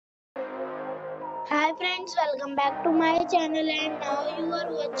Hi friends, welcome back to my channel and now you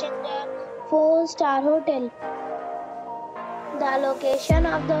are watching the 4-star hotel. The location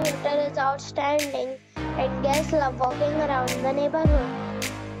of the hotel is outstanding and guests love walking around the neighborhood.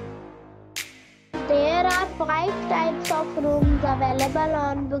 There are 5 types of rooms available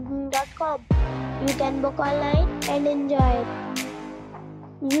on booking.com. You can book online and enjoy it.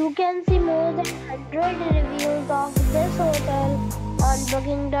 You can see more than 100 reviews of this hotel on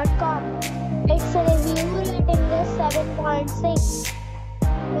booking.com. Its review rating is 7.6,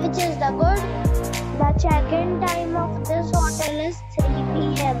 which is the good. The check-in time of this hotel is 3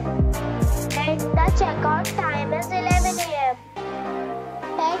 p.m. and the check-out time is 11 a.m.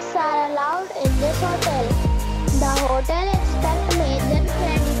 Pets are allowed in this hotel. The hotel accepts major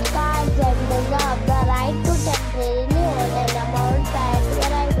credit cards and reserves the right to temporarily hold an amount prior to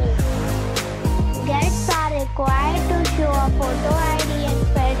arrival. Guests are required to show a photo ID and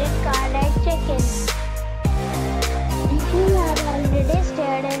credit card at check-in. If you have already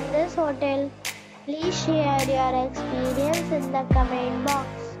stayed in this hotel, please share your experience in the comment box.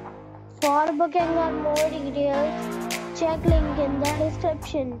 For booking or more details, check link in the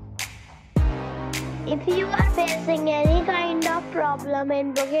description. If you are facing any kind of problem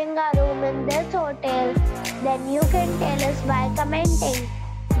in booking a room in this hotel, then you can tell us by commenting.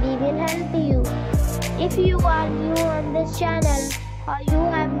 We will help you. If you are new on this channel or you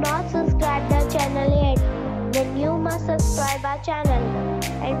have not subscribed the channel yet, then you must subscribe our channel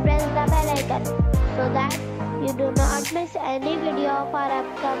and press the bell icon so that you do not miss any video of our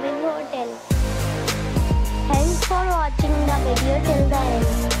upcoming hotel. Thanks for watching the video till the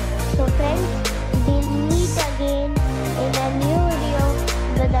end.